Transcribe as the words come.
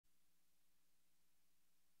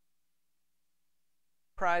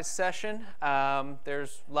enterprise session.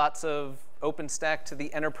 There's lots of OpenStack to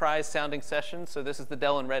the enterprise sounding sessions. So this is the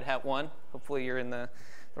Dell and Red Hat one. Hopefully you're in the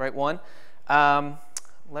right one.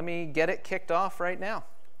 Let me get it kicked off right now.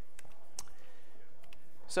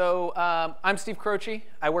 So I'm Steve Croce.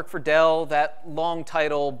 I work for Dell. That long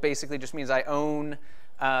title basically just means I own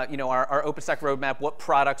our OpenStack roadmap, what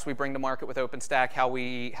products we bring to market with OpenStack, how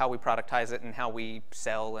we productize it, and how we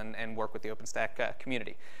sell and work with the OpenStack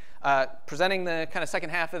community. Presenting the kind of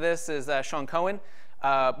second half of this is Sean Cohen,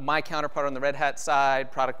 my counterpart on the Red Hat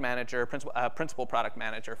side, product manager, principal product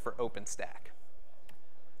manager for OpenStack.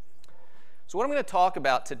 So what I'm going to talk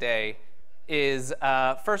about today is,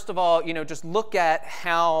 first of all, just look at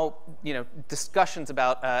how, discussions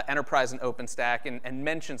about enterprise and OpenStack and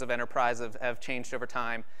mentions of enterprise have changed over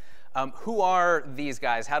time. Who are these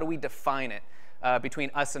guys? How do we define it between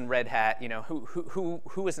us and Red Hat?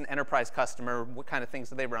 Who is an enterprise customer? What kind of things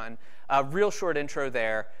do they run? Real short intro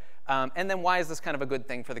there. And then why is this kind of a good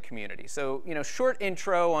thing for the community? So, short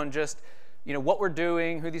intro on just what we're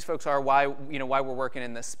doing, who these folks are, why we're working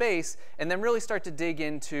in this space, and then really start to dig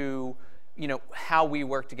into how we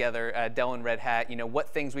work together, Dell and Red Hat, what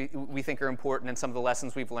things we think are important and some of the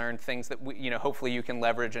lessons we've learned, things that hopefully you can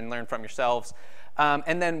leverage and learn from yourselves.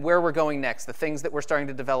 And then where we're going next, the things that we're starting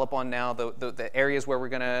to develop on now, the areas where we're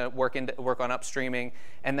going to work on upstreaming,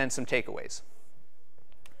 and then some takeaways.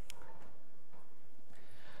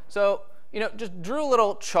 So, just drew a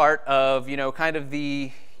little chart of, kind of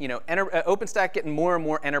the, OpenStack getting more and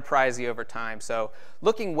more enterprisey over time. So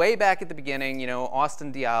looking way back at the beginning,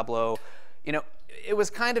 Austin Diablo, it was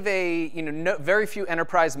kind of a, very few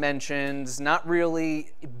enterprise mentions, not really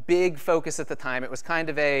big focus at the time. It was kind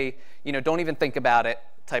of a, don't even think about it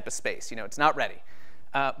type of space. It's not ready.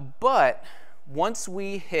 But once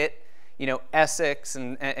we hit, Essex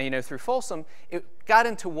and through Folsom, it got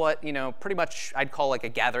into what, pretty much I'd call like a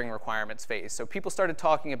gathering requirements phase. So people started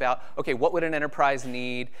talking about, okay, what would an enterprise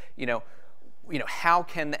need? How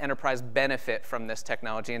can the enterprise benefit from this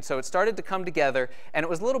technology? And so it started to come together, and it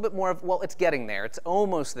was a little bit more of, well, it's getting there, it's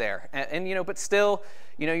almost there, and but still,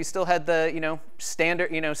 you still had the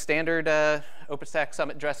standard OpenStack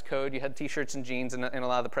Summit dress code. You had T-shirts and jeans in a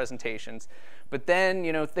lot of the presentations, but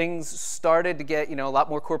then things started to get a lot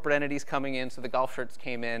more corporate entities coming in. So the golf shirts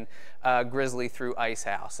came in, Grizzly through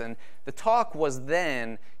Icehouse, and the talk was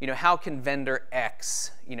then how can vendor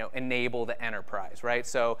X enable the enterprise, right?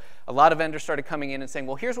 So a lot of vendors started coming in and saying,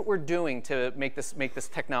 well, here's what we're doing to make this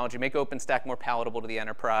technology, make OpenStack more palatable to the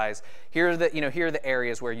enterprise. Here are the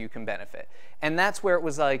areas where you can benefit, and that's where it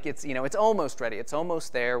was like it's almost ready, it's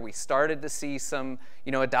almost there. We started to see some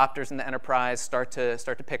adopters in the enterprise start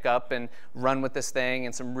to pick up and run with this thing,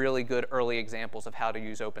 and some really good early examples of how to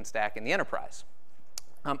use OpenStack in the enterprise.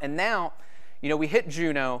 And now, we hit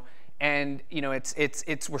Juno, and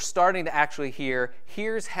we're starting to actually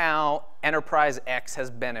here's how Enterprise X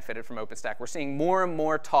has benefited from OpenStack. We're seeing more and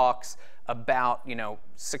more talks about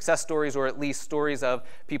success stories, or at least stories of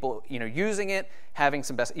people using it, having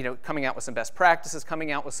some best, coming out with some best practices,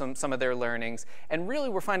 coming out with some of their learnings, and really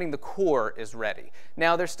we're finding the core is ready.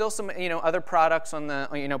 Now there's still some other products on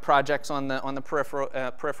the projects on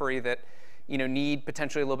the periphery that need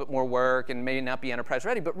potentially a little bit more work and may not be enterprise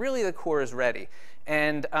ready, but really the core is ready.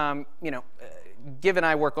 And given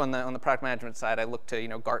I work on the product management side, I look to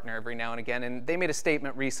Gartner every now and again, and they made a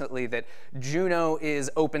statement recently that Juno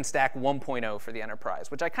is OpenStack 1.0 for the enterprise,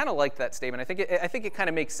 which I kind of liked that statement. I think it kind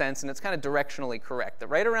of makes sense, and it's kind of directionally correct. That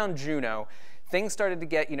right around Juno, things started to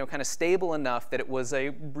get kind of stable enough that it was a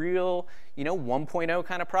real 1.0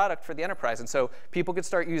 kind of product for the enterprise, and so people could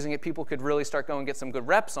start using it. People could really start going and get some good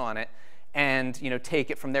reps on it, and take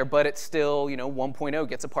it from there. But it's still 1.0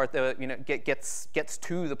 gets apart gets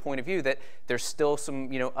to the point of view that there's still some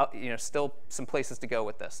still some places to go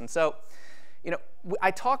with this. And so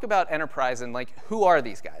I talk about enterprise and like, who are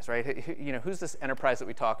these guys, right? Who's this enterprise that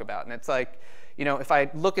we talk about? And it's like, if I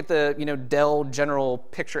look at the Dell general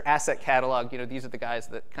picture asset catalog, these are the guys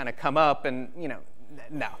that kind of come up, and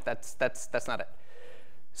no, that's not it.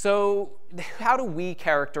 So how do we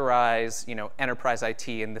characterize enterprise IT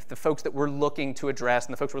and the folks that we're looking to address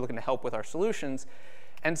and the folks we're looking to help with our solutions?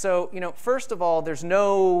 And so first of all, there's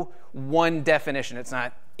no one definition. It's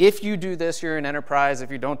not, if you do this, you're an enterprise. If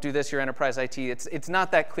you don't do this, you're enterprise IT. It's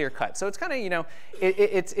not that clear cut. So it's kind of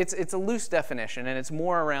it's a loose definition, and it's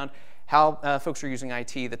more around how folks are using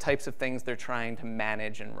IT, the types of things they're trying to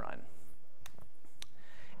manage and run.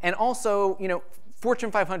 And also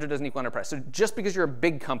Fortune 500 doesn't equal enterprise. So just because you're a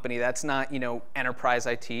big company, that's not, enterprise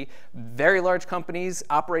IT. Very large companies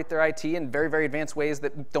operate their IT in very, very advanced ways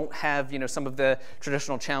that don't have, some of the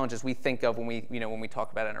traditional challenges we think of when we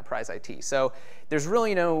talk about enterprise IT. So there's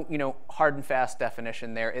really no, hard and fast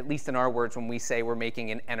definition there, at least in our words, when we say we're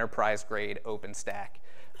making an enterprise-grade OpenStack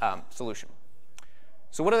solution.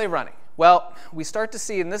 So what are they running? Well, we start to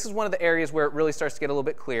see, and this is one of the areas where it really starts to get a little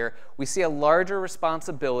bit clear, we see a larger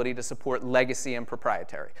responsibility to support legacy and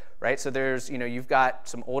proprietary, right? So there's, you've got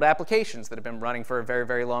some old applications that have been running for a very,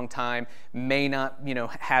 very long time, may not,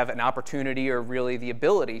 have an opportunity or really the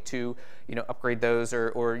ability to, upgrade those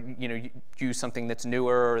or use something that's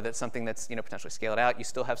newer or that's something that's, potentially scaled out. You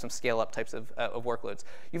still have some scale-up types of workloads.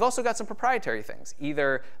 You've also got some proprietary things,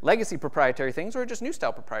 either legacy proprietary things or just new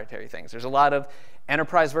style proprietary things. There's a lot of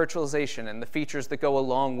enterprise virtualization and the features that go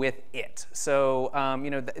along with it. So,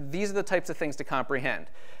 these are the types of things to comprehend.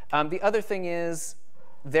 The other thing is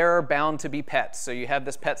there are bound to be pets. So you have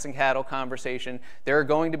this pets and cattle conversation. There are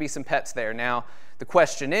going to be some pets there. Now, the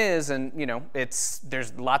question is, and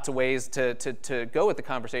there's lots of ways to go with the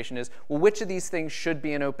conversation is, well, which of these things should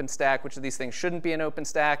be an OpenStack? Which of these things shouldn't be an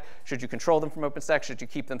OpenStack? Should you control them from OpenStack? Should you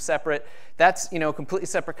keep them separate? That's, a completely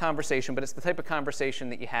separate conversation, but it's the type of conversation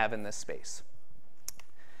that you have in this space.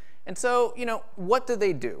 And so, what do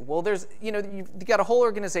they do? Well, there's, you've got a whole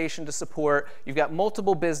organization to support. You've got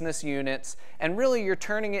multiple business units, and really you're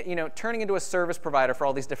turning it, turning into a service provider for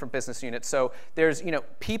all these different business units. So there's,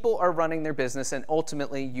 people are running their business, and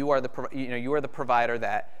ultimately you are the,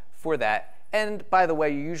 provider for that. And by the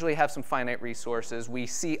way, you usually have some finite resources. We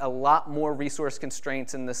see a lot more resource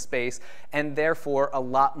constraints in this space, and therefore a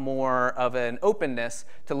lot more of an openness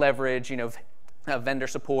to leverage, vendor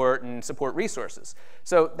support and support resources.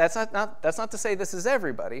 So that's not to say this is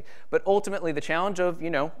everybody, but ultimately the challenge of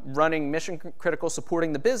running mission critical,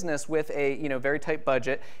 supporting the business with a very tight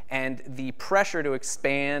budget, and the pressure to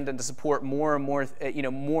expand and to support more and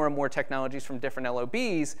more technologies from different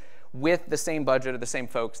LOBs with the same budget of the same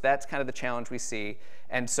folks. That's kind of the challenge we see.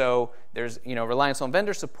 And so there's reliance on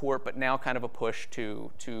vendor support, but now kind of a push to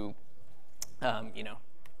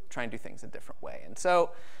try and do things a different way. And so,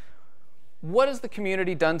 what has the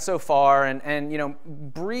community done so far? And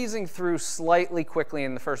breezing through slightly quickly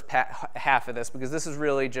in the first half of this, because this is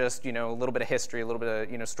really just a little bit of history, a little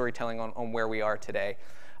bit of storytelling on where we are today.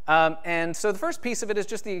 And so the first piece of it is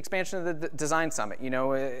just the expansion of the design summit.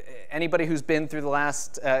 Anybody who's been through the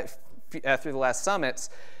last summits,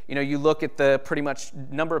 you look at the pretty much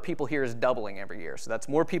number of people here is doubling every year. So that's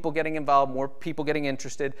more people getting involved, more people getting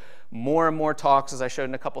interested, more and more talks, as I showed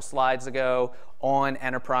in a couple slides ago, on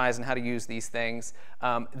enterprise and how to use these things.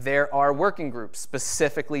 There are working groups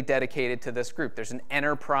specifically dedicated to this group. There's an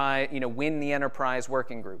enterprise, Win the Enterprise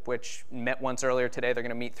working group, which met once earlier today. They're going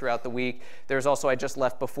to meet throughout the week. There's also, I just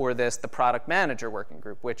left before this, the product manager working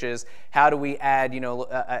group, which is how do we add,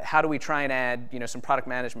 how do we try and add, some product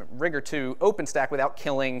management rigor to OpenStack without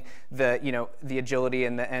killing the, the agility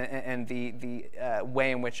and the way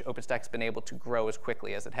in which OpenStack's been able to grow as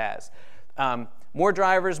quickly as it has. More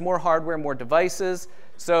drivers, more hardware, more devices.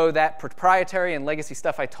 So that proprietary and legacy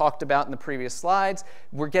stuff I talked about in the previous slides,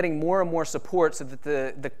 we're getting more and more support so that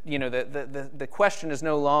the question is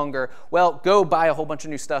no longer, well, go buy a whole bunch of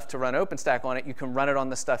new stuff to run OpenStack on it. You can run it on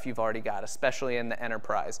the stuff you've already got, especially in the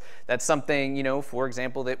enterprise. That's something, for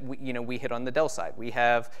example, that we hit on the Dell side. We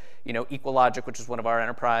have, EqualLogic, which is one of our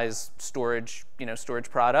enterprise storage, storage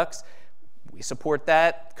products. We support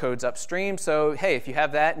that, code's upstream, so hey, if you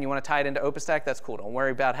have that and you want to tie it into OpenStack, that's cool. Don't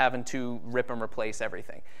worry about having to rip and replace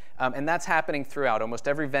everything. And that's happening throughout. Almost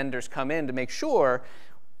every vendor's come in to make sure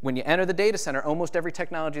when you enter the data center, almost every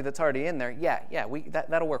technology that's already in there,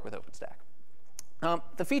 that'll work with OpenStack.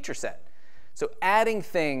 The feature set. So adding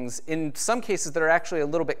things, in some cases that are actually a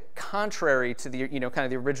little bit contrary to the, kind of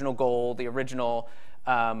the original goal, the original,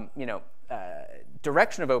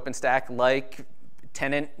 direction of OpenStack, like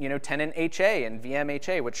tenant HA and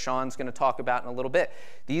VMHA, which Sean's going to talk about in a little bit.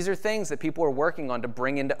 These are things that people are working on to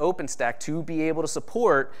bring into OpenStack to be able to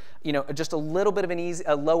support, just a little bit of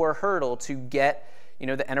a lower hurdle to get,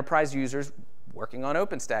 the enterprise users working on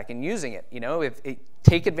OpenStack and using it.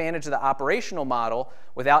 Take advantage of the operational model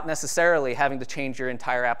without necessarily having to change your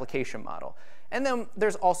entire application model. And then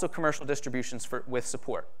there's also commercial distributions with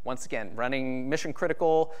support. Once again, running mission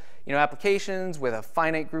critical applications with a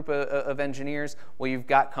finite group of engineers. Well, you've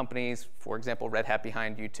got companies, for example, Red Hat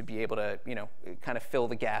behind you to be able to kind of fill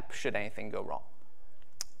the gap should anything go wrong.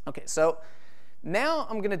 Okay, so now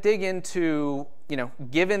I'm going to dig into,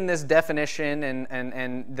 given this definition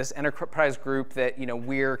and this enterprise group that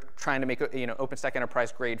we're trying to make OpenStack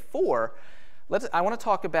enterprise grade for, I want to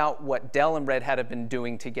talk about what Dell and Red Hat have been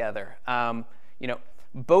doing together.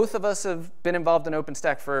 Both of us have been involved in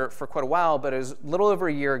OpenStack for quite a while, but it was a little over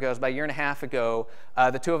a year ago, it was about a year and a half ago,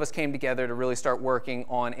 the two of us came together to really start working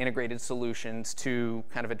on integrated solutions to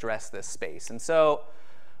kind of address this space. And so,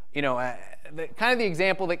 kind of the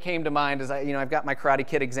example that came to mind is, I've got my Karate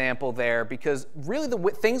Kid example there, because really the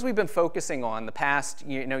things we've been focusing on the past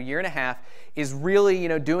year and a half is really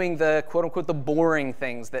doing the quote unquote the boring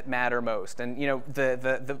things that matter most, and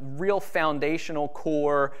the real foundational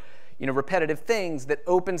core repetitive things that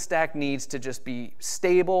OpenStack needs to just be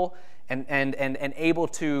stable and able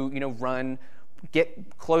to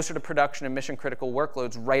get closer to production and mission critical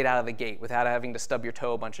workloads right out of the gate without having to stub your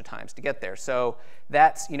toe a bunch of times to get there. So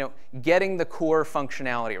that's getting the core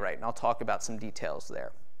functionality right, and I'll talk about some details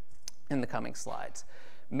there in the coming slides.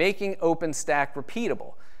 Making OpenStack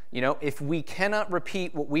repeatable. If we cannot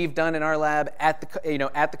repeat what we've done in our lab at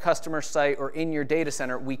the customer site or in your data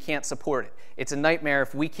center, we can't support it. It's a nightmare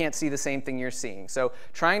if we can't see the same thing you're seeing. So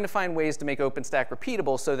trying to find ways to make OpenStack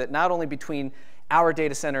repeatable so that not only between our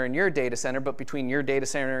data center and your data center, but between your data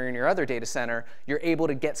center and your other data center, you're able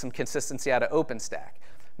to get some consistency out of OpenStack.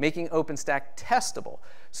 Making OpenStack testable.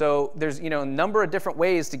 So there's a number of different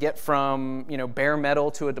ways to get from bare metal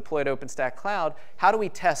to a deployed OpenStack cloud. How do we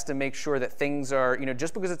test to make sure that things are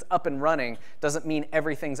just because it's up and running doesn't mean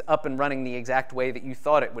everything's up and running the exact way that you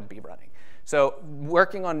thought it would be running. So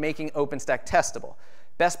working on making OpenStack testable.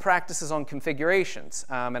 Best practices on configurations,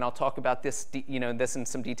 and I'll talk about this this in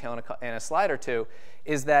some detail in a slide or two,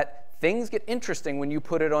 is that things get interesting when you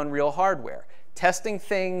put it on real hardware. Testing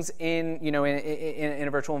things in a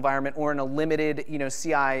virtual environment or in a limited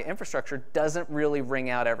CI infrastructure doesn't really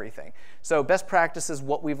ring out everything. So best practices,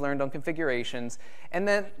 what we've learned on configurations, and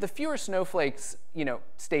then the fewer snowflakes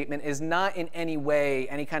statement is not in any way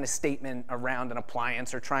any kind of statement around an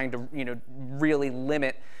appliance or trying to really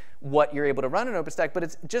limit what you're able to run in OpenStack, but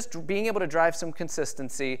it's just being able to drive some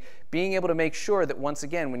consistency, being able to make sure that once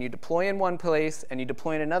again, when you deploy in one place and you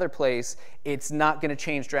deploy in another place, it's not going to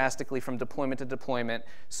change drastically from deployment to deployment,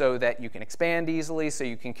 so that you can expand easily, so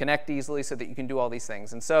you can connect easily, so that you can do all these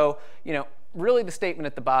things. And so, really the statement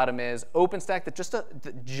at the bottom is OpenStack that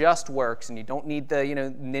just works, and you don't need the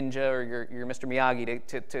Ninja or your Mr. Miyagi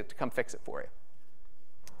to come fix it for you.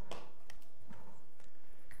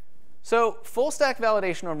 So full stack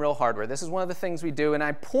validation on real hardware. This is one of the things we do, and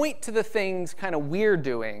I point to the things kind of we're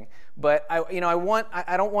doing, but I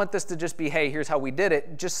don't want this to just be, hey, here's how we did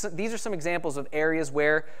it. These are some examples of areas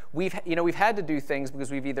where we've had to do things because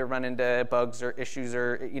we've either run into bugs or issues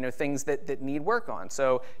or things that need work on.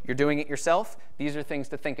 So you're doing it yourself. These are things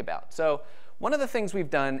to think about. So one of the things we've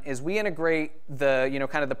done is we integrate the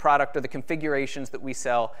kind of the product or the configurations that we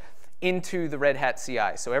sell into the Red Hat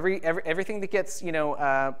CI. So everything that gets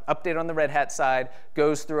updated on the Red Hat side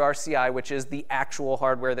goes through our CI, which is the actual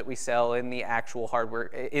hardware that we sell in the actual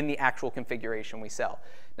configuration we sell.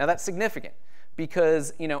 Now that's significant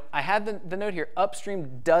because I had the note here,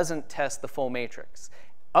 upstream doesn't test the full matrix.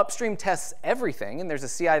 Upstream tests everything, and there's a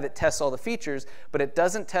CI that tests all the features, but it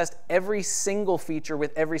doesn't test every single feature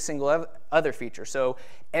with every single other feature. So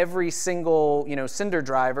every single Cinder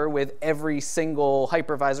driver with every single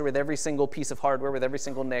hypervisor, with every single piece of hardware, with every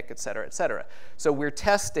single NIC, et cetera, et cetera. So we're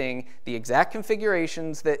testing the exact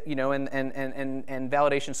configurations that and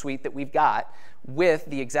validation suite that we've got with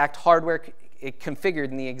the exact hardware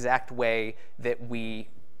configured in the exact way that we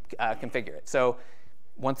configure it. So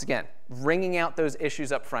once again, wringing out those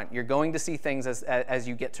issues up front. You're going to see things as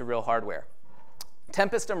you get to real hardware.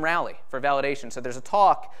 Tempest and Rally for validation. So there's a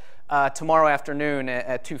talk tomorrow afternoon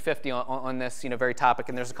at 2:50 on this very topic,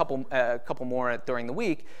 and there's a couple more during the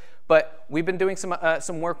week. But we've been doing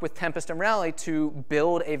some work with Tempest and Rally to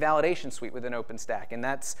build a validation suite within OpenStack. And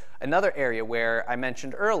that's another area where I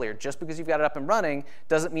mentioned earlier, just because you've got it up and running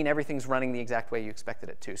doesn't mean everything's running the exact way you expected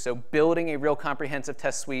it to. So building a real comprehensive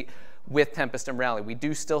test suite with Tempest and Rally. We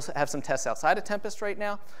do still have some tests outside of Tempest right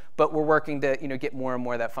now, but we're working to get more and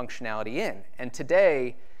more of that functionality in. And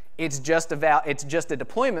today, it's just a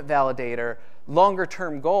deployment validator. Longer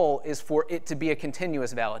term goal is for it to be a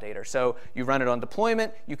continuous validator. So you run it on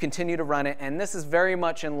deployment, you continue to run it, and this is very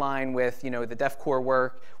much in line with the DevCore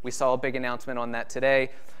work. We saw a big announcement on that today.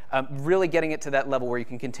 Really getting it to that level where you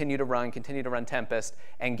can continue to run Tempest,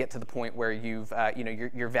 and get to the point where you're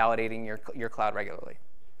validating your cloud regularly.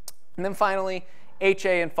 And then finally,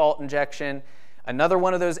 HA and fault injection. Another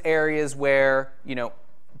one of those areas where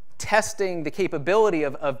testing the capability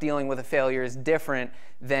of dealing with a failure is different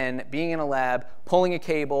than being in a lab, pulling a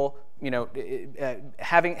cable,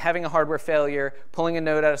 having a hardware failure, pulling a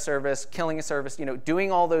node out of service, killing a service,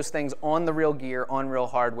 doing all those things on the real gear, on real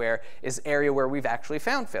hardware is area where we've actually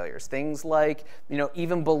found failures. Things like,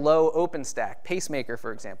 even below OpenStack, pacemaker,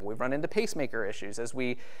 for example. We've run into pacemaker issues as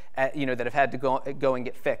we, that have had to go and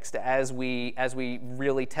get fixed as we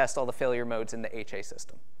really test all the failure modes in the HA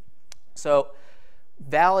system. So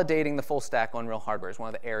validating the full stack on real hardware is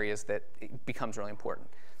one of the areas that becomes really important.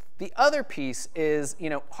 The other piece is,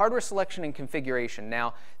 hardware selection and configuration.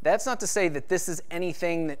 Now, that's not to say that this is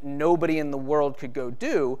anything that nobody in the world could go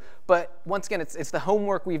do, but once again, it's the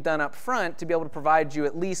homework we've done up front to be able to provide you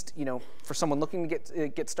at least, for someone looking to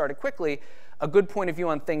get started quickly, a good point of view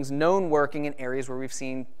on things known working in areas where we've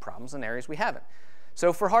seen problems and areas we haven't.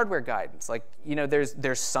 So for hardware guidance,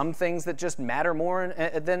 there's some things that just matter more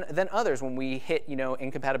than others when we hit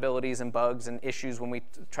incompatibilities and bugs and issues when we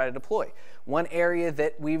try to deploy. One area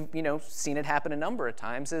that we've seen it happen a number of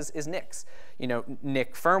times is NICs.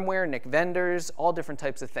 NIC firmware, NIC vendors, all different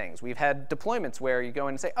types of things. We've had deployments where you go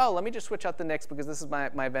in and say, oh, let me just switch out the NICs because this is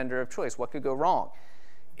my vendor of choice. What could go wrong?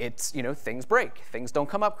 It's, things break, things don't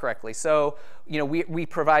come up correctly. So, we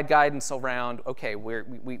provide guidance around, okay,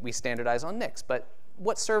 we standardize on NICs, but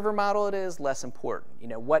what server model it is, less important.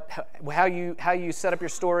 How you set up your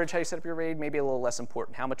storage, how you set up your RAID, maybe a little less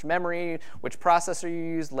important. How much memory, which processor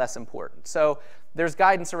you use, less important. So there's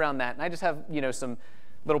guidance around that. And I just have, some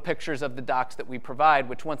little pictures of the docs that we provide,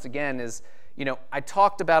 which once again is, I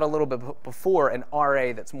talked about a little bit before an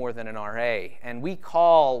RA that's more than an RA. And we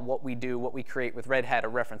call what we do, what we create with Red Hat a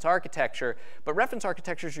reference architecture. But reference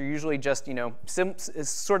architectures are usually just,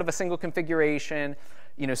 sort of a single configuration,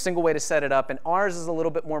 single way to set it up. And ours is a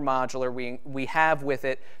little bit more modular. We have with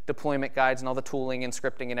it deployment guides and all the tooling and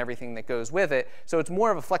scripting and everything that goes with it. So it's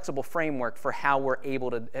more of a flexible framework for how we're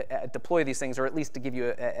able to deploy these things, or at least to give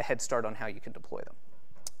you a head start on how you can deploy them.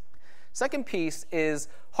 Second piece is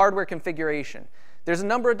hardware configuration. There's a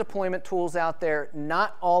number of deployment tools out there.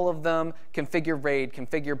 Not all of them configure RAID,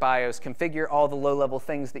 configure BIOS, configure all the low-level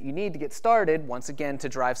things that you need to get started, once again, to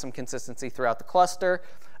drive some consistency throughout the cluster.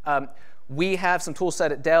 We have some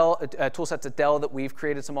toolsets at Dell that we've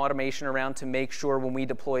created some automation around to make sure when we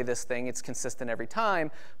deploy this thing, it's consistent every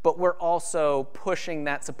time. But we're also pushing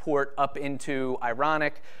that support up into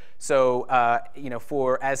Ironic. So,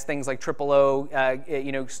 as things like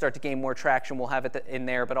OOO, start to gain more traction, we'll have it in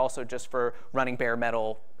there. But also just for running bare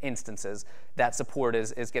metal instances, that support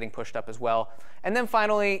is getting pushed up as well. And then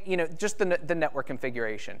finally, just the network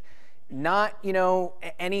configuration. Not,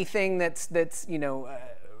 anything that's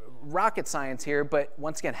rocket science here, but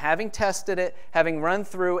once again, having tested it, having run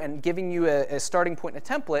through and giving you a starting point and a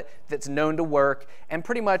template that's known to work, and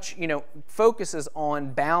pretty much focuses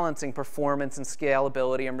on balancing performance and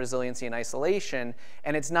scalability and resiliency and isolation.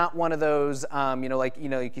 And it's not one of those like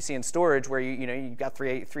you see in storage where you've got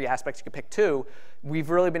three aspects, you could pick two.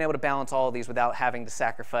 We've really been able to balance all of these without having to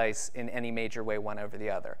sacrifice in any major way one over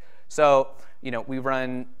the other. So we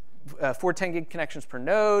run 4 10 gig connections per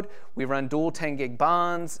node. We run dual 10 gig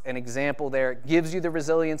bonds. An example there gives you the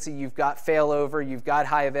resiliency. You've got failover. You've got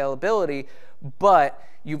high availability, but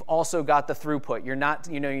you've also got the throughput. You're not,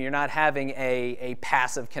 you're not having a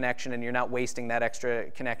passive connection, and you're not wasting that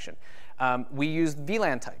extra connection. We use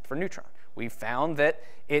VLAN type for Neutron. We found that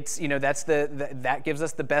it's, that gives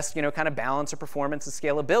us the best, kind of balance of performance and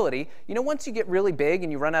scalability. Once you get really big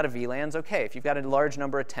and you run out of VLANs, okay, if you've got a large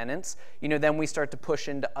number of tenants, then we start to push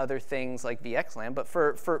into other things like VXLAN. But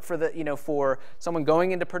for for someone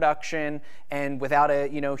going into production and without a,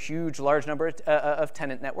 huge, large number of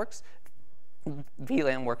tenant networks,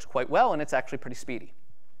 VLAN works quite well, and it's actually pretty speedy.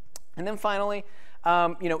 And then finally,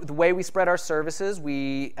 the way we spread our services,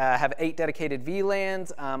 we have 8 dedicated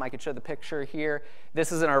VLANs. I could show the picture here.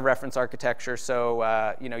 This is in our reference architecture,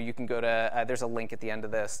 so you can go to, there's a link at the end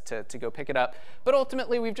of this to go pick it up. But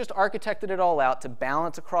ultimately, we've just architected it all out to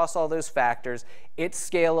balance across all those factors. It's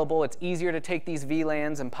scalable. It's easier to take these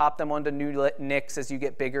VLANs and pop them onto new NICs as you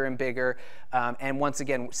get bigger and bigger. And once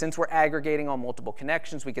again, since we're aggregating on multiple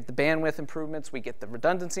connections, we get the bandwidth improvements, we get the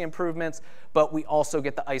redundancy improvements, but we also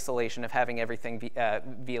get the isolation of having everything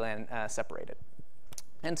VLAN separated.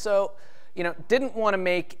 And so, didn't want to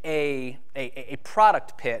make a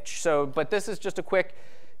product pitch. So, but this is just a quick,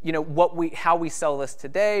 how we sell this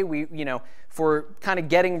today. We, for kind of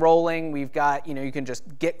getting rolling, we've got, you can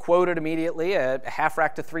just get quoted immediately. A half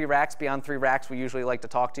rack to 3 racks. Beyond 3 racks, we usually like to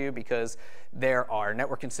talk to you because there are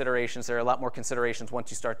network considerations. There are a lot more considerations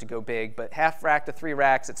once you start to go big. But half rack to 3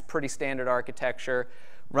 racks, it's pretty standard architecture.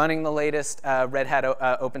 Running the latest Red Hat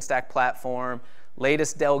OpenStack platform.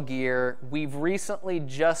 latest Dell gear. We've recently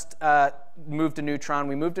just moved to Neutron.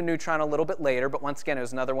 We moved to Neutron a little bit later, but once again, it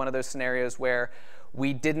was another one of those scenarios where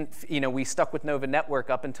we didn't, we stuck with Nova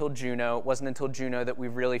Network up until Juno. It wasn't until Juno that we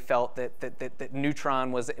really felt that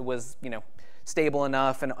Neutron was stable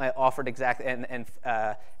enough and offered and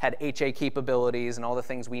had HA capabilities and all the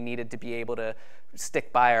things we needed to be able to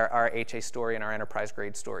stick by our HA story and our enterprise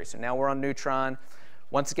grade story. So now we're on Neutron.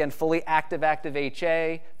 Once again, fully active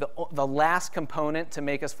HA. The last component to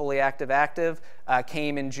make us fully active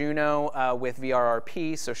came in Juno with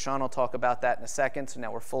VRRP. So Sean will talk about that in a second. So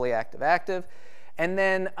now we're fully active. And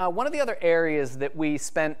then one of the other areas that we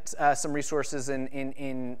spent some resources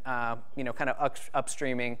in kind of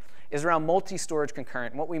upstreaming is around multi-storage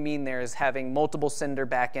concurrent. And what we mean there is having multiple Cinder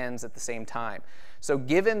backends at the same time. So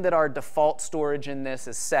given that our default storage in this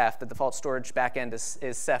is Ceph, the default storage backend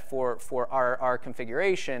is Ceph for our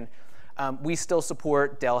configuration, we still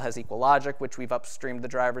support Dell has EqualLogic, which we've upstreamed the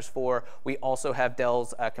drivers for. We also have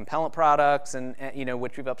Dell's Compellent products, and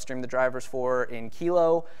which we've upstreamed the drivers for in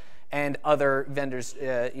Kilo, and other vendors,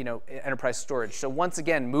 enterprise storage. So once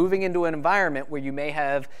again, moving into an environment where you may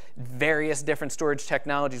have various different storage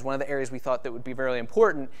technologies, one of the areas we thought that would be very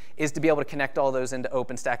important is to be able to connect all those into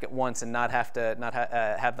OpenStack at once and not have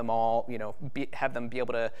to have them all, have them be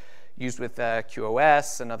able to use with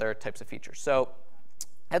QoS and other types of features. So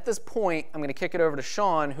at this point, I'm going to kick it over to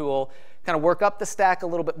Sean, who will kind of work up the stack a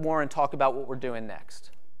little bit more and talk about what we're doing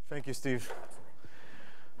next. Thank you, Steve.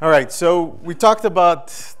 All right, so we talked about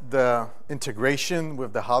the integration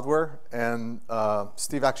with the hardware, and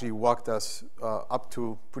Steve actually walked us up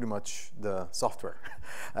to pretty much the software.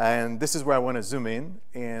 And this is where I want to zoom in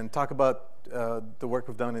and talk about the work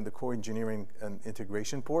we've done in the core engineering and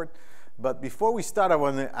integration port. But before we start, I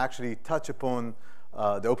want to actually touch upon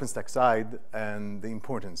the OpenStack side and the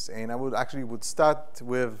importance. And I would start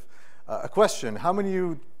with a question. How many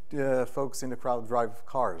of you folks in the crowd drive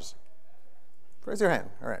cars? Raise your hand.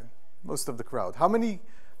 All right, most of the crowd. How many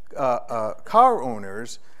car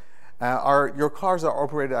owners your cars are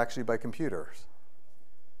operated actually by computers?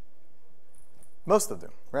 Most of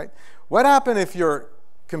them, right? What happens if your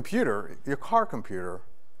car computer,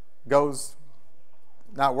 goes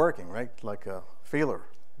not working, right? Like a failure,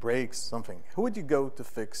 breaks, something. Who would you go to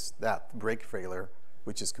fix that brake failure,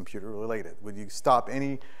 which is computer related? Would you stop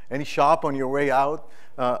any shop on your way out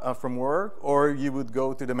from work, or you would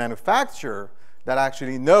go to the manufacturer that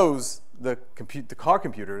actually knows the car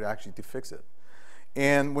computer actually to fix it?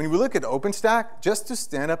 And when we look at OpenStack, just to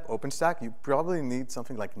stand up OpenStack, you probably need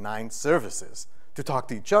something like 9 services to talk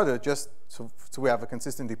to each other, just so we have a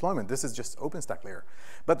consistent deployment. This is just OpenStack layer.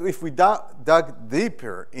 But if we dug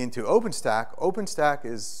deeper into OpenStack, OpenStack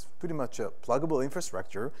is pretty much a pluggable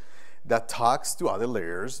infrastructure that talks to other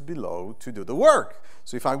layers below to do the work.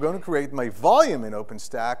 So if I'm going to create my volume in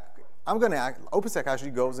OpenStack, OpenStack actually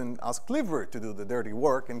goes and asks Cleaver to do the dirty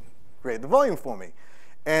work and create the volume for me.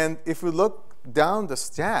 And if we look down the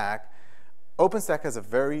stack, OpenStack has a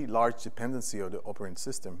very large dependency of the operating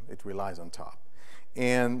system it relies on top.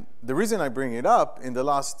 And the reason I bring it up, in the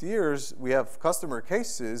last years, we have customer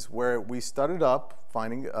cases where we started up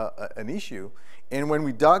finding an issue. And when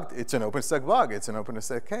we dug, it's an OpenStack bug, it's an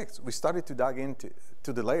OpenStack case. We started to dig into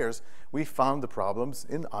the layers. We found the problems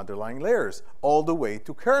in underlying layers, all the way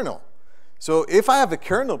to kernel. So if I have a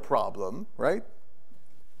kernel problem, right,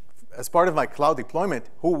 as part of my cloud deployment,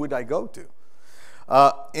 who would I go to?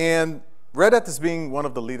 And Red Hat is being one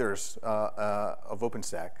of the leaders of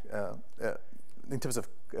OpenStack in terms of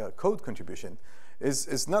code contribution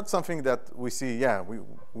is not something that we see, we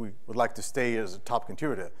would like to stay as a top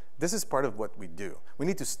contributor. This is part of what we do. We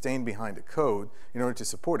need to stand behind the code in order to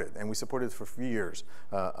support it, and we support it for 3 years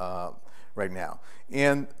right now.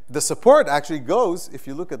 And the support actually goes, if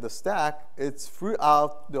you look at the stack, it's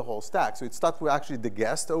throughout the whole stack. So it starts with actually the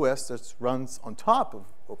guest OS that runs on top of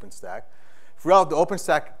OpenStack, throughout the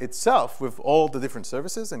OpenStack itself with all the different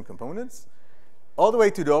services and components, all the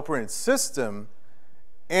way to the operating system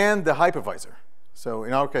and the hypervisor. So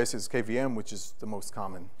in our case, it's KVM, which is the most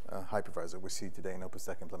common hypervisor we see today in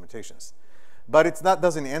OpenStack implementations. But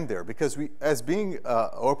doesn't end there, because we, as being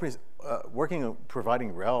working on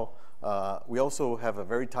providing RHEL, we also have a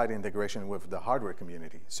very tight integration with the hardware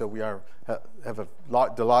community. So we have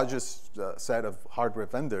the largest set of hardware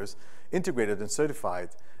vendors integrated and certified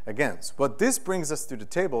against. What this brings us to the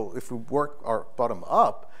table, if we work our bottom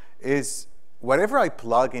up, is whatever I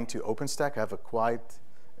plug into OpenStack, I have a quiet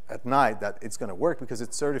at night that it's going to work because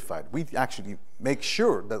it's certified. We actually make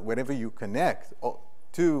sure that whenever you connect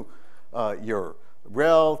to your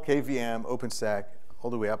RHEL, KVM, OpenStack, all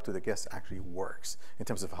the way up to the guest actually works in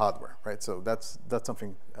terms of hardware, right? So that's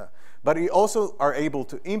something. But we also are able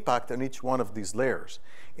to impact on each one of these layers.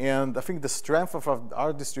 And I think the strength of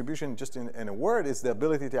our distribution, just in a word, is the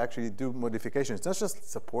ability to actually do modifications. It's not just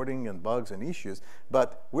supporting and bugs and issues,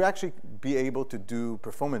 but we actually be able to do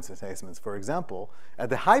performance enhancements, for example, at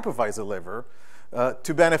the hypervisor level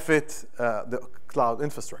to benefit the cloud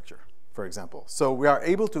infrastructure, for example. So we are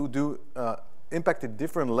able to do impact at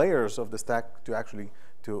different layers of the stack to actually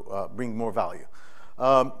bring more value.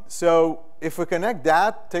 So if we connect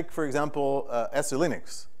that, take, for example, SE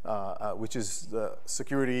Linux, which is the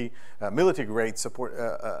security, military-grade support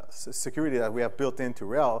security that we have built into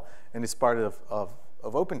RHEL and is part of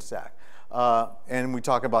OpenStack. And we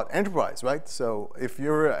talk about enterprise, right? So if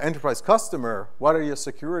you're an enterprise customer, what are your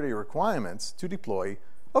security requirements to deploy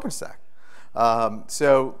OpenStack?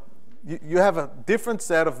 So you have a different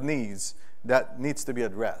set of needs that needs to be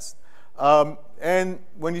addressed. And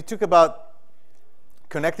when you talk about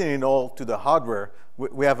connecting it all to the hardware,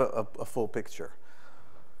 we have a full picture.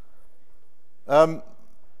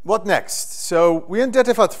 What next? So we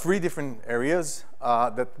identified 3 different areas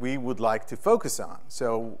that we would like to focus on.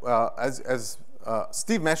 So as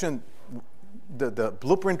Steve mentioned, the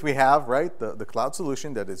blueprint we have, right, the cloud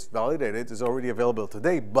solution that is validated is already available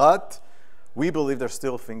today, but we believe there's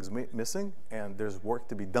still things missing and there's work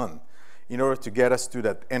to be done in order to get us to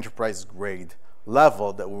that enterprise grade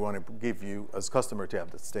level that we want to give you as customer to have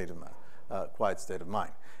that state of mind, quiet state of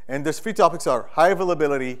mind. And those 3 topics are high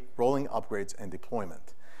availability, rolling upgrades, and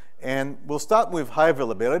deployment. And we'll start with high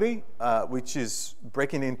availability, which is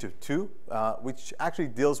breaking into 2, which actually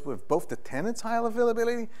deals with both the tenants' high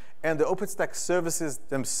availability and the OpenStack services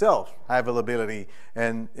themselves high availability,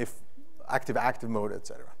 and if active mode,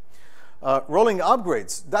 etc. Rolling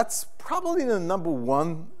upgrades, that's probably the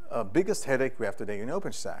 #1 biggest headache we have today in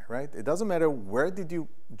OpenStack, right? It doesn't matter where did you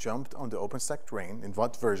jump on the OpenStack train, in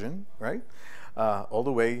what version, right? All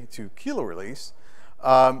the way to kilo release.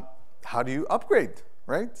 How do you upgrade,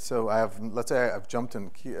 right? So let's say I've jumped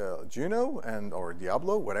in Juno or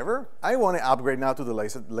Diablo, whatever. I want to upgrade now to the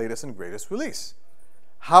latest and greatest release.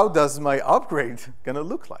 How does my upgrade gonna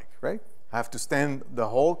look like, right? I have to stand the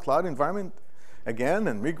whole cloud environment again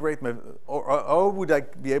and migrate or would I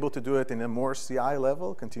be able to do it in a more CI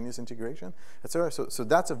level, continuous integration, etc. So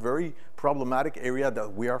that's a very problematic area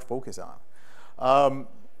that we are focused on,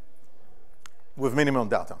 with minimum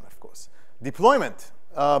downtime, of course. Deployment.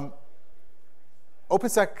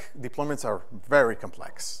 OpenStack deployments are very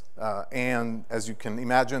complex, and as you can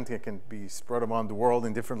imagine, they can be spread around the world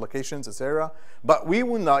in different locations, etc. But we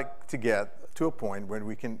would like to get to a point where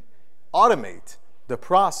we can automate the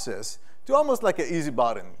process to almost like an easy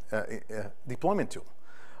button deployment tool.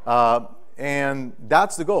 And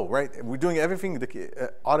that's the goal, right? We're doing everything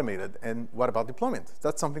automated, and what about deployment?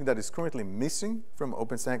 That's something that is currently missing from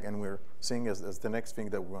OpenStack, and we're seeing as the next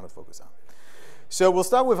thing that we want to focus on. So we'll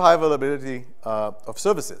start with high availability of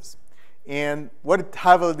services. And what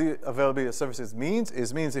high availability of services means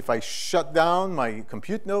if I shut down my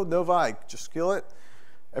compute node, Nova, I just kill it,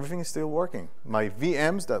 everything is still working. My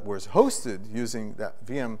VMs that was hosted using that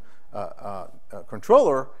VM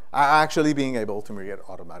controller are actually being able to migrate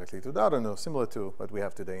automatically to the other node, similar to what we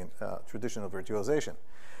have today in traditional virtualization.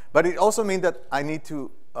 But it also means that I need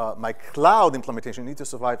to, my cloud implementation needs to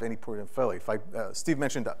survive any port and failure. Steve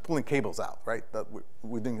mentioned that pulling cables out, right? That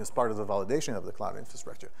we're doing as part of the validation of the cloud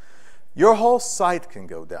infrastructure. Your whole site can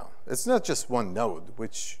go down. It's not just one node,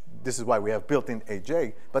 which this is why we have built-in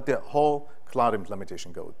AJ, but the whole cloud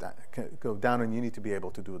implementation can go down, and you need to be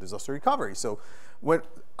able to do disaster recovery. So when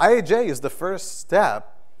IAJ is the first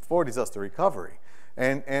step for disaster recovery.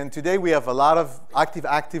 And today we have a lot of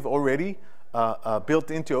active already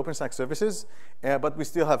built into OpenStack services, but we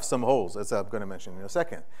still have some holes, as I'm going to mention in a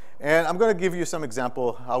second. And I'm going to give you some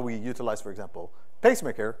example how we utilize, for example,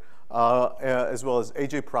 Pacemaker, as well as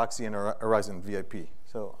AJ Proxy and Horizon VIP.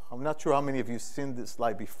 So I'm not sure how many of you have seen this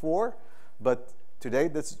slide before, but today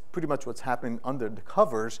that's pretty much what's happening under the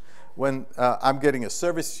covers when I'm getting a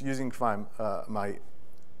service using my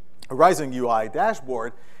Horizon UI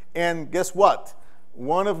dashboard. And guess what?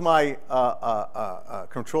 One of my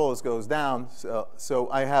controllers goes down, so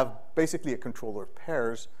I have basically a controller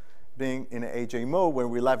pairs being in AJ mode where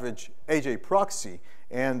we leverage AJ Proxy.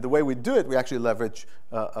 And the way we do it, we actually leverage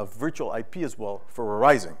a virtual IP as well for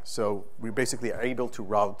Horizon. So we basically are able to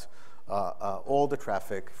route all the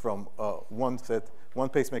traffic from one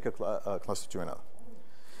pacemaker cluster to another.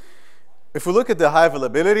 If we look at the high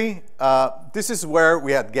availability, this is where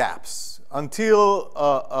we had gaps. Until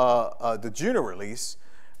the Juno release,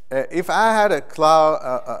 if I had a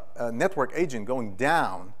cloud network agent going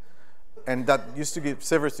down, and that used to give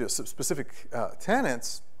service to specific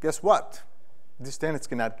tenants, guess what? These tenants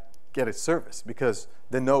cannot get a service because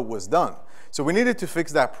the node was done. So we needed to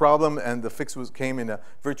fix that problem, and the fix came in a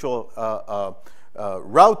virtual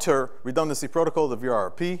router redundancy protocol, the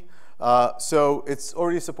VRRP. So it's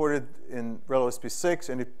already supported in RHEL 6,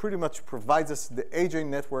 and it pretty much provides us the AJ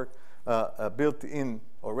network built in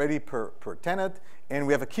already per tenant, and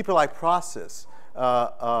we have a keep-alive process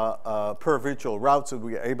per virtual route, so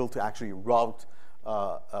we are able to actually route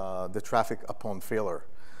the traffic upon failure.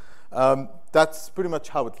 That's pretty much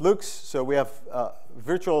how it looks. So we have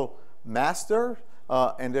virtual master,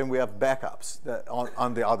 and then we have backups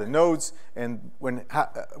on the other nodes. And when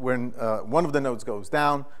one of the nodes goes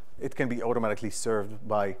down, it can be automatically served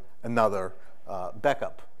by another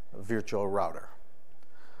backup virtual router.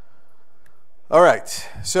 All right,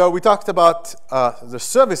 so we talked about the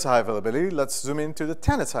service high availability. Let's zoom into the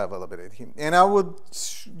tenant's high availability. And I would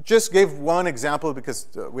just give one example because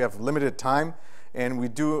we have limited time. And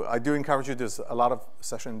I do encourage you, there's a lot of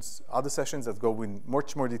sessions, other sessions that go in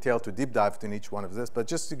much more detail to deep dive in each one of this, but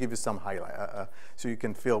just to give you some highlight so you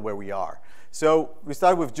can feel where we are. So we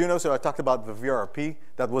started with Juno, so I talked about the VRRP.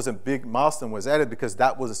 That was a big milestone was added because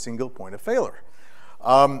that was a single point of failure.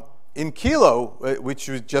 In Kilo, which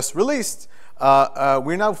we just released,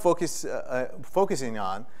 we're now focusing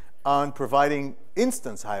on providing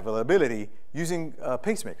instance high availability using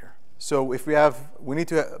Pacemaker. So if we need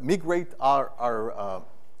to migrate our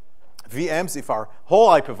VMs, if our whole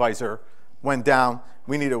hypervisor went down,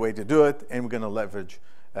 we need a way to do it, and we're going to leverage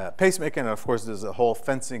Pacemaker. And of course, there's a whole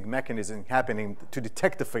fencing mechanism happening to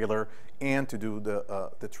detect the failure and to do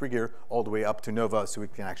the trigger all the way up to Nova so we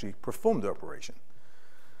can actually perform the operation.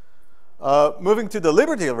 Moving to the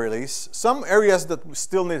Liberty release, some areas that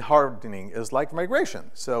still need hardening is like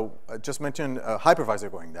migration. So I just mentioned a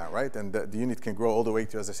hypervisor going down, right? And the unit can grow all the way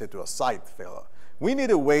to, as I said, to a site failure. We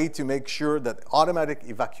need a way to make sure that automatic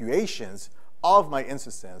evacuations of my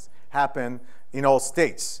instance happen in all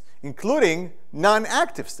states, including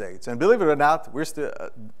non-active states. And believe it or not, we're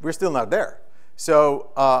still not there.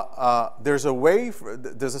 So there's still a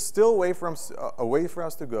way for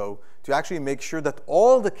us to go to actually make sure that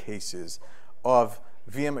all the cases of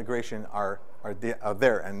VM migration are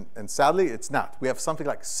there. And sadly, it's not. We have something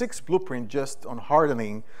like 6 blueprints just on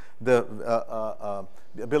hardening the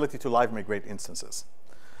ability to live migrate instances.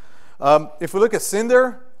 If we look at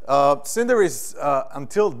Cinder, Cinder is,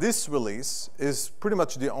 until this release, is pretty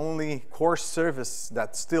much the only core service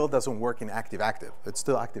that still doesn't work in active-active. It's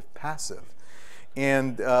still active-passive.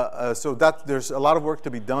 And so there's a lot of work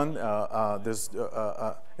to be done.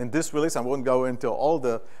 In this release, I won't go into all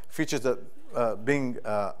the features that being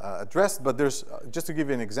addressed, but there's, just to give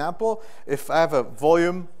you an example, if I have a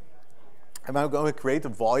volume, I'm going to create a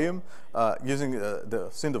volume using the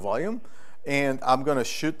Cinder volume, and I'm going to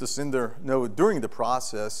shoot the Cinder node during the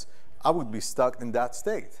process, I would be stuck in that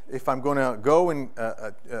state. If I'm going to go and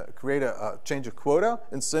create a change of quota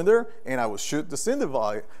in Cinder, and I will shoot the Cinder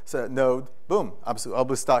node, boom, I'll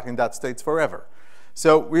be stuck in that state forever.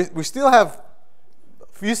 So we still have a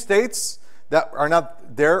few states that are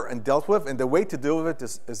not there and dealt with, and the way to deal with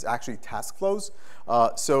it is actually task flows.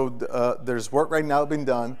 There's work right now being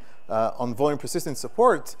done on volume persistent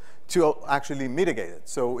support to actually mitigate it.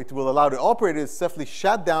 So it will allow the operator to safely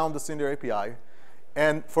shut down the Cinder API.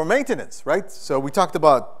 And for maintenance, right? So we talked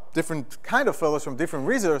about different kind of failures from different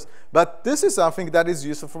reasons, but this is something that is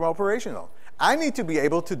useful for operational. I need to be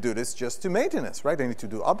able to do this just to maintenance, right? I need to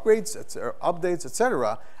do upgrades, updates,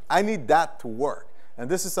 etc. I need that to work. And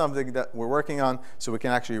this is something that we're working on so we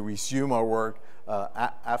can actually resume our work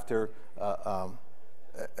after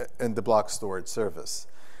in the block storage service.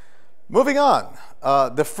 Moving on,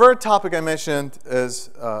 the third topic I mentioned is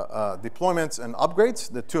deployments and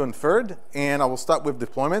upgrades, the 2 and 3rd, and I will start with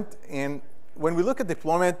deployment. And when we look at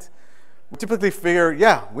deployment, we typically figure,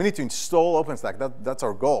 yeah, we need to install OpenStack. That's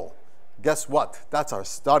our goal. Guess what? That's our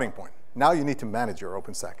starting point. Now you need to manage your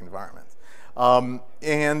OpenStack environment.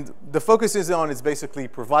 And the focus is basically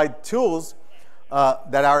provide tools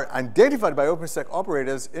that are identified by OpenStack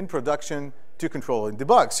operators in production to control and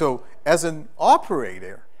debug. So as an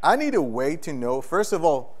operator, I need a way to know, first of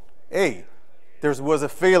all, A, there was a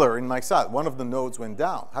failure in my site. One of the nodes went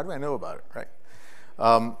down. How do I know about it, right?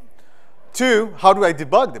 2, how do I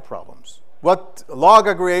debug the problems? What log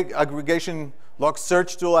aggregation, log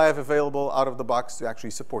search tool I have available out of the box to actually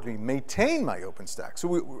support me maintain my OpenStack?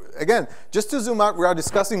 So again, just to zoom out, we are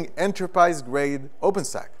discussing enterprise-grade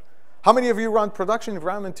OpenStack. How many of you run production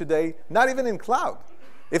environment today, not even in cloud?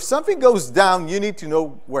 If something goes down, you need to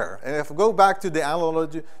know where. And if I go back to the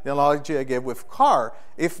analogy I gave with car,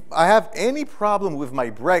 if I have any problem with my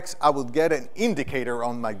brakes, I will get an indicator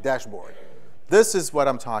on my dashboard. This is what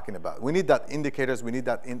I'm talking about. We need that indicators. We need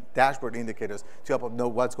that dashboard indicators to help us know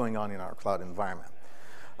what's going on in our cloud environment.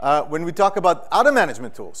 When we talk about auto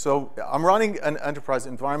management tools, so I'm running an enterprise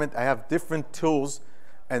environment. I have different tools,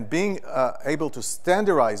 and being able to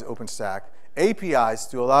standardize OpenStack APIs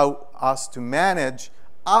to allow us to manage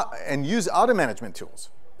and use auto management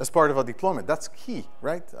tools as part of our deployment. That's key,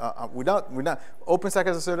 right? OpenStack,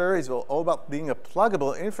 as I said earlier, is all about being a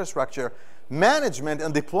pluggable infrastructure. Management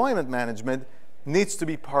and deployment management needs to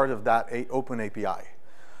be part of that open API.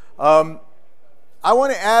 I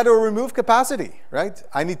want to add or remove capacity, right?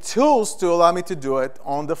 I need tools to allow me to do it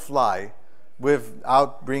on the fly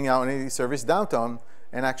without bringing out any service downtime,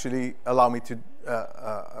 and actually allow me to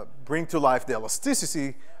bring to life the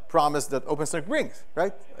elasticity promise that OpenStack brings,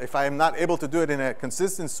 right? If I am not able to do it in a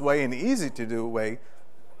consistent way and easy to do way,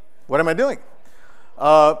 what am I doing?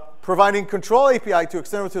 Providing control API to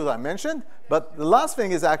external tools I mentioned, but the last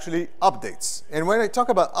thing is actually updates. And when I talk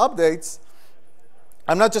about updates,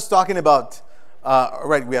 I'm not just talking about,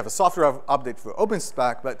 right, we have a software update for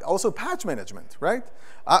OpenStack, but also patch management, right?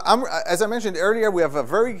 As I mentioned earlier, we have a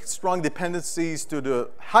very strong dependencies to the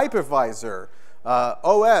hypervisor,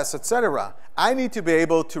 OS, etc. I need to be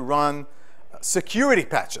able to run security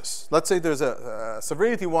patches. Let's say there's a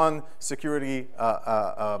severity 1 security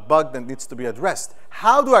bug that needs to be addressed.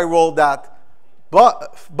 How do I roll that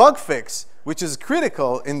bug fix, which is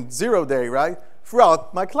critical in 0-day, right,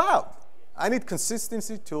 throughout my cloud? I need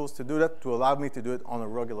consistency tools to do that, to allow me to do it on a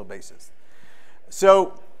regular basis.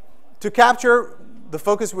 So to capture, the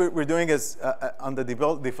focus we're doing is on the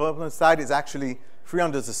development side is actually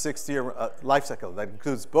 360-year lifecycle. That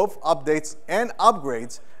includes both updates and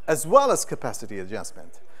upgrades, as well as capacity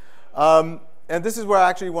adjustment. And this is where I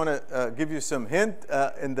actually want to give you some hint.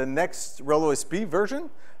 In the next RHEL-OSP version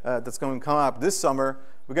that's going to come up this summer,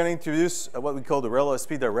 we're going to introduce what we call the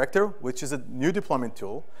RHEL-OSP Director, which is a new deployment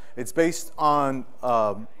tool. It's based on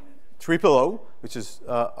O, which is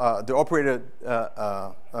the operated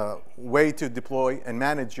way to deploy and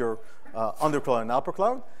manage your undercloud and upper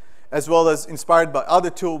cloud, as well as inspired by other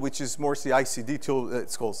tool, which is more CI/CD tool.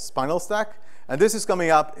 It's called Spinal Stack. And this is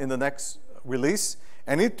coming up in the next release.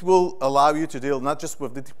 And it will allow you to deal not just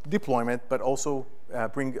with the deployment, but also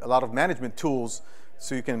bring a lot of management tools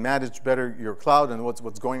so you can manage better your cloud and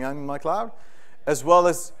what's going on in my cloud, as well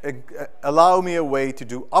as allow me a way to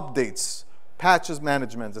do updates, patches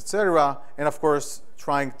management, etc. And of course,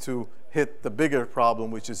 trying to hit the bigger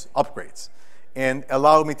problem, which is upgrades, and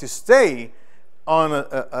allow me to stay on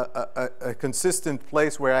a consistent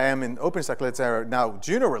place where I am in OpenStack, let's say now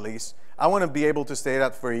Juno release. I want to be able to stay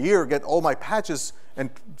that for a year, get all my patches, and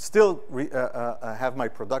still have my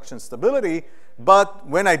production stability. But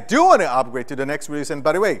when I do want to upgrade to the next release, and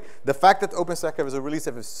by the way, the fact that OpenStack has a release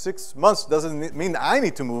every 6 months doesn't mean I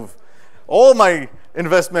need to move all my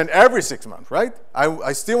investment every 6 months, right?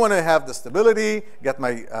 I still want to have the stability, get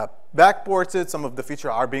my backported. Some of the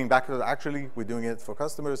features are being backported. Actually, we're doing it for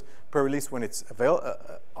customers per release when it's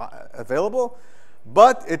available.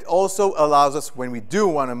 But it also allows us, when we do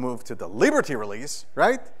want to move to the Liberty release,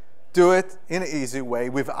 right, do it in an easy way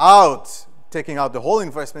without taking out the whole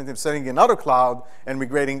investment in setting another cloud and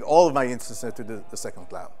migrating all of my instances to the second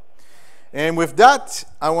cloud. And with that,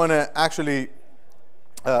 I want to actually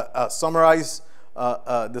summarize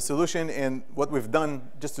the solution and what we've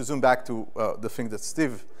done, just to zoom back to the thing that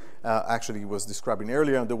Steve actually was describing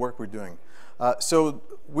earlier and the work we're doing. So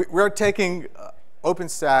we're taking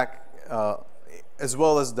OpenStack as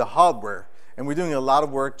well as the hardware, and we're doing a lot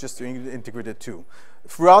of work just to integrate the two.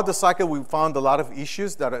 Throughout the cycle, we found a lot of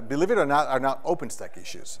issues that, believe it or not, are not OpenStack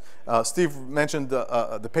issues. Steve mentioned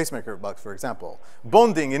the pacemaker bug, for example.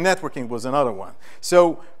 Bonding in networking was another one.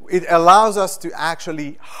 So it allows us to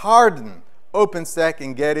actually harden OpenStack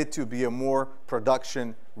and get it to be a more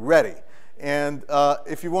production ready. And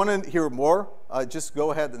if you want to hear more, just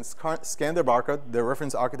go ahead and scan the barcode. The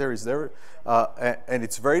reference architecture is there, and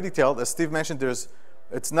it's very detailed. As Steve mentioned,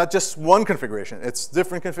 it's not just one configuration. It's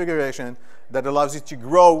different configuration that allows you to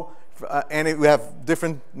grow, and we have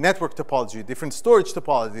different network topology, different storage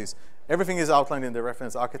topologies. Everything is outlined in the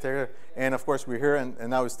reference architecture. And of course, we're here, and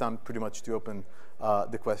now it's time pretty much to open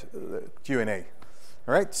the Q&A.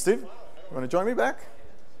 All right, Steve, you want to join me back?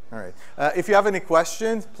 All right. If you have any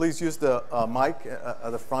questions, please use the mic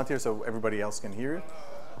at the front here so everybody else can hear you.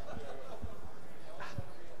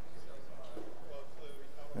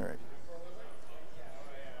 All right.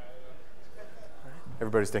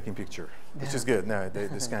 Everybody's taking picture, which is good. No, they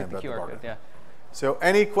scan the barcode. Yeah. So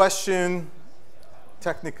any question,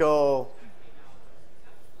 technical,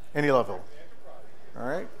 any level. All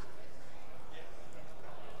right?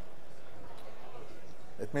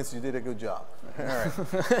 It means you did a good job. All right.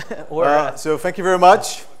 Or, so thank you very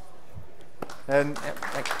much. And yeah,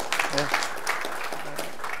 thank you. yeah.